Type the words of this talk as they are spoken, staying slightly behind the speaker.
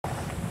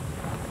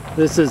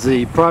This is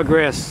the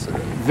progress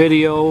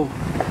video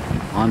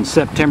on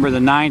September the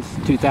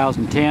 9th,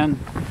 2010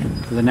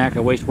 for the NWA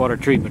wastewater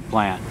treatment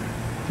plant.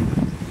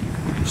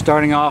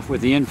 Starting off with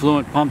the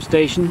influent pump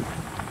station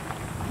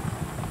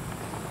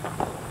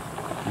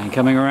and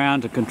coming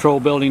around to control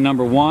building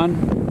number 1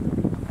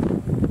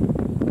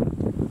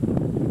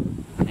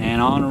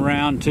 and on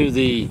around to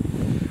the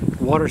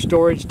water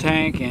storage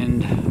tank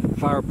and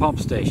fire pump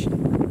station.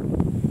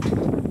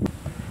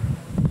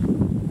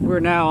 We're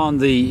now on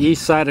the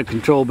east side of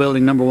control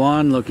building number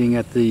 1, looking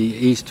at the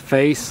east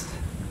face,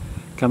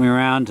 coming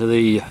around to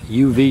the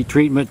UV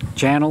treatment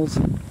channels.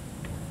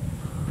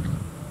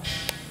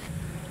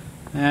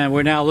 And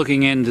we're now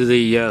looking into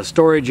the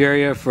storage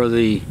area for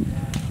the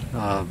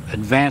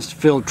advanced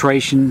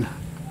filtration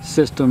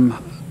system,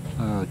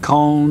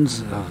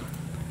 cones,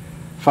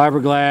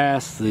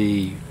 fiberglass,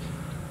 the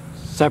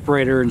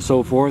separator and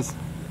so forth.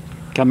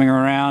 Coming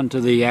around to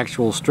the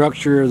actual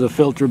structure of the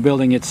filter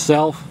building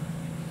itself.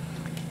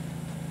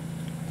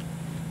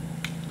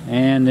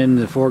 And in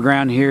the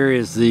foreground here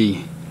is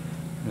the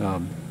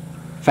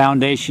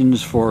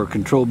foundations for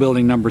control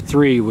building number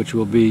 3, which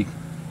will be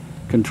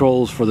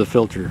controls for the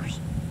filters.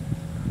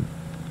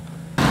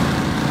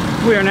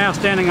 We are now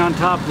standing on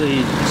top of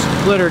the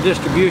splitter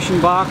distribution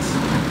box,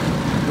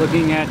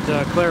 looking at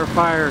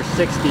clarifier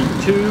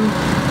 62,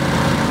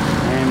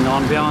 and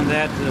on beyond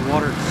that the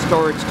water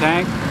storage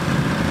tank.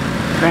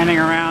 Panning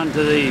around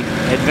to the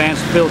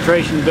advanced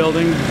filtration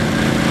building,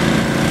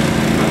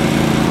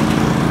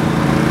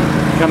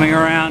 coming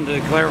around to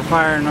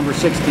clarifier number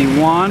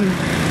 61,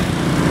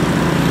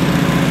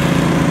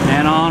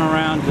 and on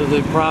around to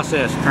the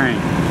process train.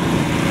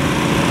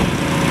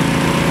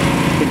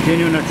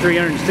 Continuing a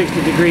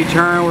 360-degree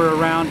turn, we're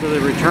around to the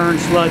return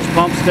sludge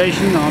pump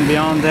station. On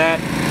beyond that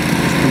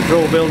is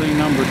control building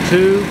number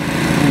 2,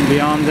 and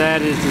beyond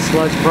that is the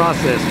sludge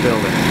process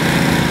building.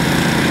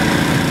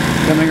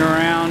 Coming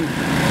around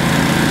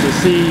to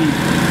see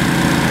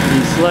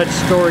the sludge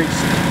storage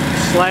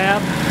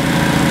slab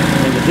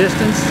in the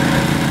distance,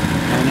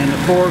 and in the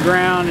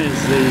foreground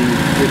is the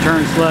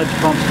return sludge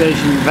pump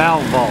station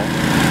valve vault.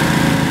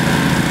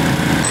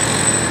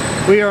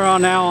 We are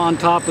now on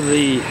top of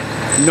the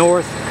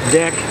north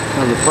deck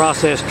of the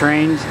process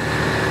trains,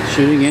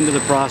 shooting into the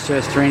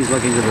process trains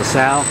looking to the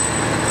south.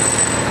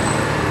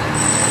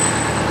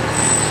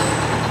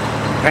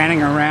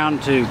 Panning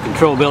around to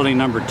control building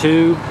number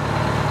 2.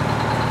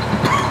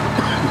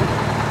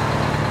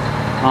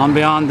 On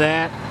beyond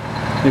that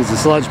is the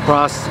sludge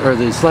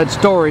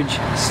storage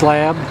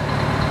slab,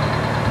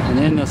 and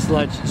then the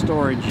sludge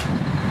storage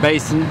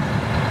basin,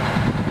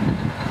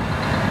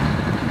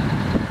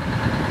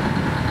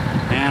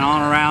 and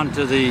on around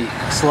to the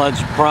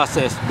sludge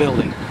process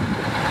building.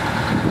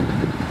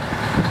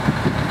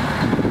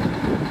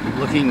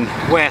 Looking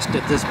west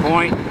at this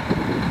point,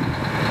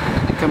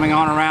 coming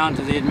on around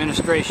to the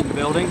administration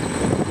building.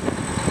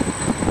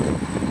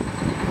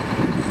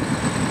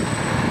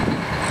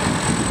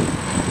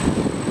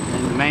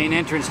 Main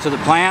entrance to the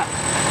plant.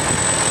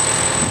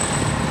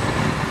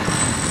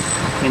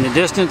 In the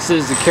distance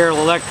is the Carroll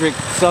Electric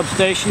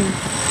substation,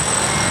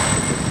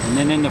 and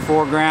then in the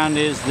foreground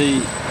is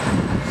the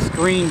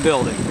screen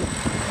building,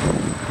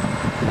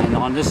 and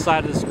on this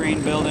side of the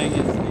screen building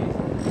is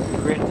the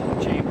grit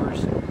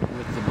chambers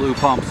with the blue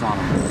pumps on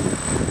them.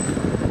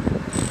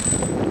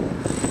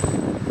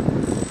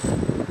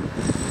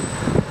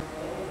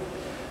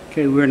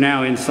 Okay, we're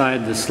now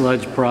inside the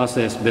sludge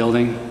process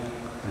building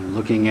and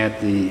looking at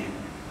the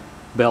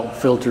belt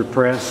filter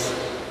press.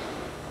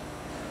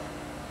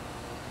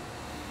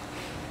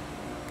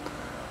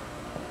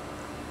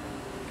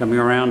 Coming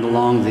around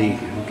along the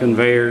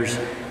conveyors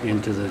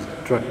into the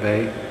truck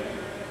bay,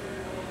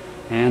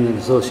 and an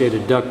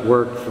associated duct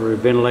work for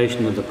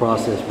ventilation of the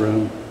process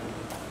room.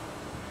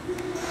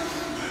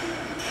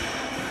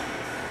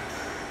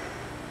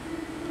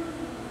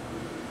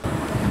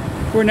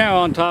 We're now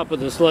on top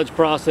of the sludge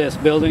process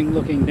building,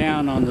 looking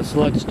down on the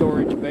sludge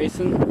storage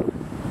basin.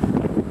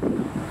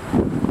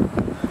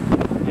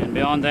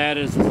 Beyond that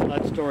is the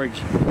sludge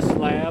storage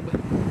slab,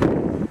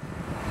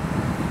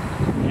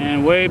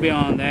 and way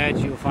beyond that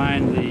you'll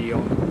find the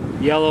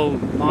yellow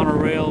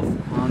monorail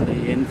on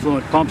the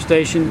influent pump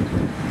station.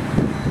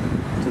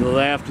 To the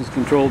left is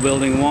control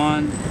building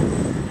 1,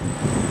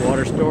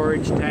 water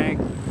storage tank,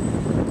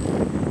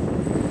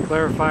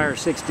 clarifier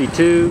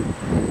 62,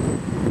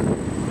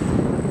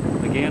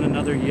 again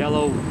another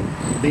yellow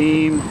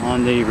beam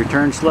on the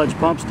return sludge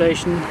pump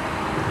station.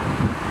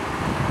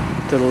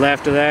 To the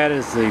left of that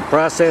is the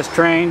process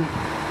train.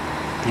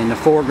 In the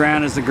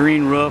foreground is the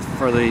green roof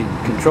for the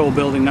control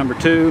building number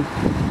 2.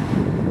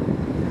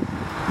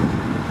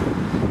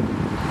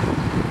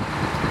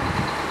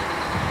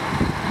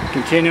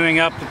 Continuing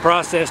up the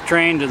process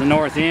train to the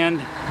north end,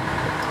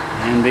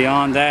 and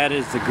beyond that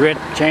is the grit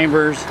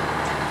chambers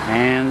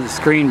and the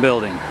screen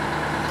building.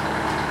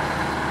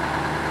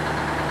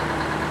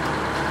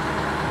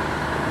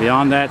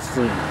 Beyond that's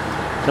the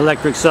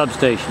electric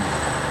substation.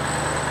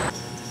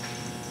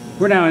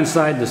 We're now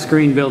inside the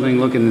screen building,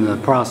 looking in the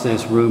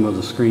process room of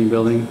the screen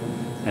building.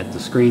 at the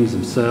screens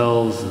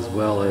themselves, as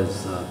well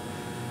as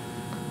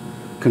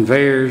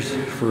conveyors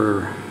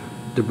for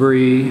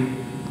debris.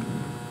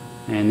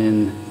 And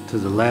then to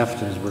the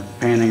left, as we're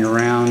panning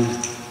around,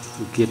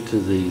 we get to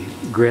the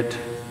grit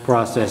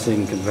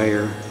processing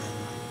conveyor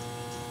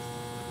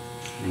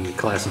and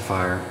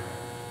classifier.